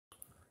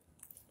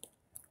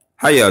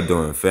How y'all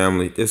doing,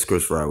 family? This is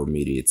Chris Ride with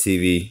Media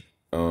TV.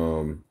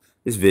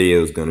 This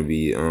video is gonna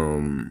be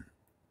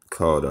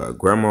called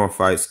 "Grandma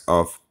Fights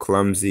Off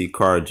Clumsy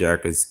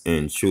Carjackers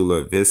in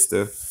Chula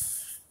Vista,"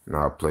 and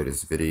I'll play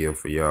this video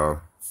for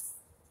y'all.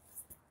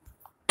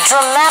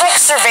 Dramatic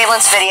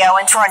surveillance video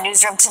into our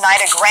newsroom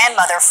tonight. A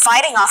grandmother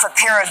fighting off a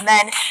pair of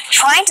men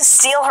trying to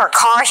steal her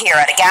car here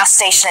at a gas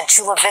station in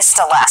Chula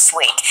Vista last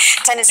week.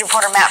 10 News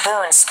reporter Matt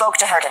Boone spoke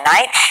to her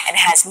tonight and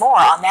has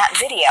more on that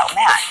video.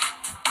 Matt.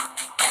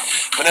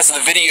 Vanessa, the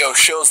video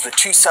shows the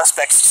two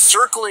suspects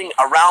circling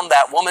around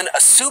that woman,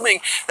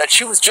 assuming that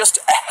she was just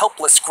a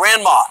helpless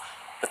grandma,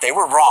 but they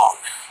were wrong.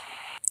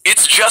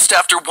 It's just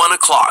after 1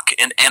 o'clock,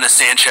 and Anna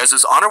Sanchez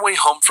is on her way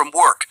home from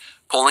work,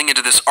 pulling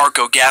into this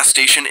Arco gas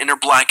station in her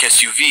black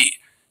SUV.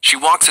 She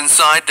walks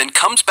inside, then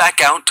comes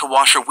back out to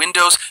wash her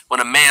windows when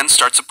a man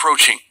starts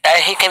approaching.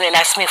 He came and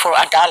asked me for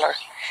 $1,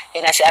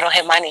 and I said, I don't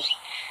have money.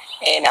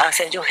 And I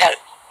said, you have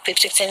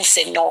 50 cents?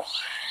 Said no.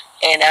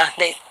 And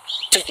they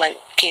took my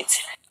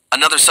kids.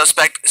 Another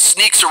suspect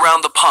sneaks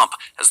around the pump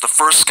as the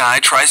first guy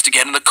tries to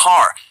get in the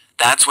car.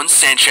 That's when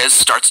Sanchez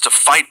starts to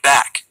fight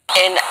back.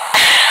 And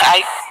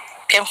I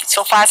came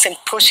so fast and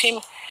pushed him.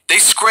 They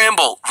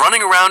scramble,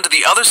 running around to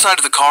the other side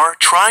of the car,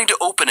 trying to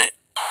open it.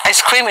 I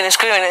screaming and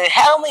screaming,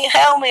 help me,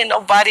 help me.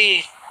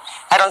 Nobody,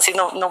 I don't see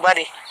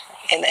nobody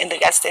in the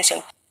gas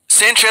station.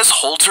 Sanchez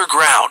holds her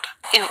ground.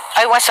 If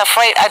I was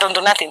afraid, I don't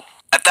do nothing.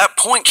 At that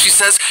point, she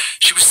says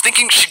she was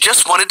thinking she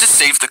just wanted to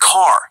save the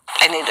car.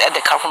 I need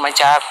the car for my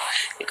job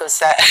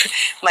because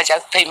my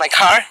job paid my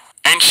car.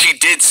 And she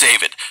did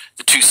save it.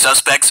 The two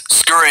suspects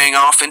scurrying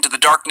off into the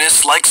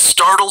darkness like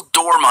startled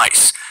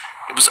dormice.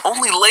 It was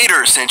only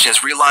later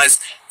Sanchez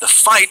realized the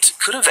fight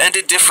could have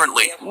ended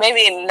differently.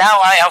 Maybe now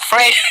I'm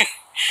afraid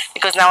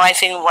because now I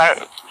think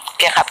what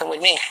can happen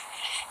with me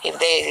if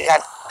they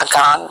got a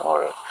gun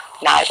or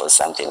knife or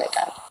something like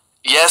that.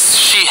 Yes,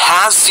 she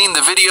has seen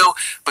the video,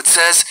 but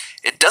says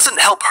it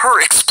doesn't help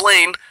her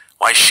explain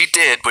why she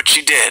did what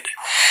she did.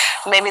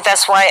 Maybe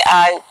that's why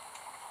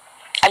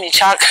I'm in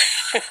shock.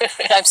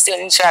 I'm still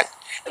in shock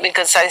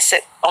because I said,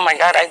 oh my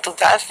God, I do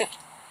that.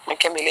 I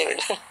can't believe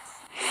it.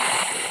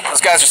 Those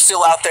guys are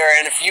still out there,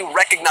 and if you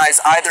recognize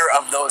either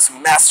of those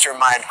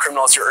mastermind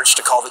criminals, you're urged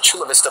to call the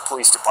Chula Vista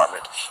Police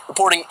Department.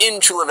 Reporting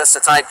in Chula Vista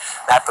tonight,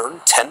 Matt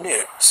Boone, 10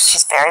 News.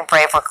 She's very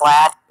brave. We're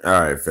glad. All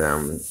right,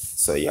 family.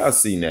 So y'all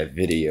seen that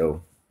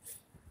video?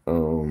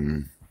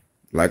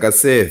 Like I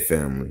said,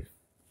 family.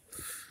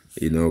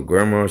 You know,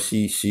 Grandma,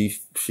 she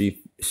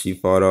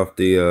fought off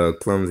the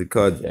clumsy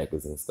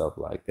carjackers and stuff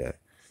like that.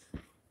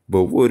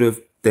 But what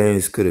if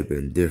things could have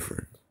been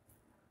different?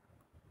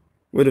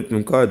 What if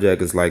them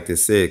carjackers, like they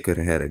said, could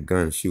have had a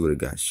gun? She would have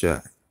got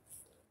shot.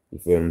 You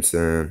feel what I'm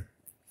saying?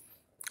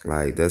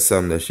 Like, that's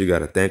something that she got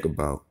to think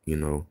about, you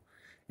know.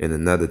 And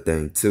another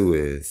thing, too,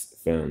 is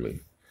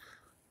family.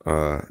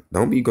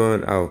 Don't be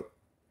going out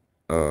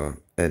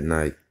at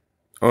night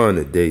or in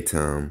the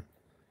daytime.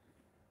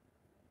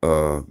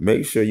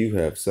 Make sure you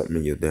have something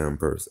in your damn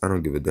purse. I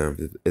don't give a damn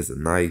if it's a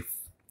knife,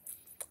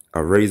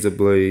 a razor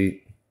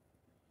blade,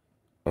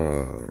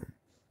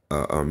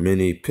 a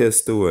mini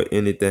pistol or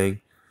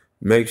anything.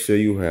 Make sure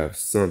you have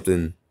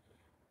something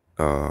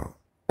on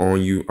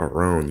you,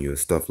 around you, and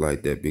stuff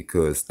like that,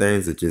 because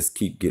things will just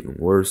keep getting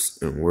worse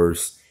and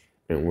worse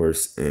and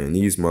worse, and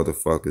these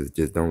motherfuckers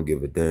just don't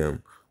give a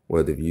damn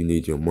whether you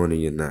need your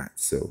money or not.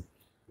 So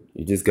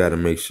you just got to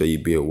make sure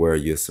you be aware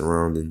of your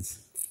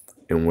surroundings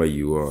and where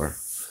you are.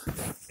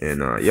 And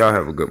y'all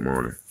have a good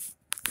morning.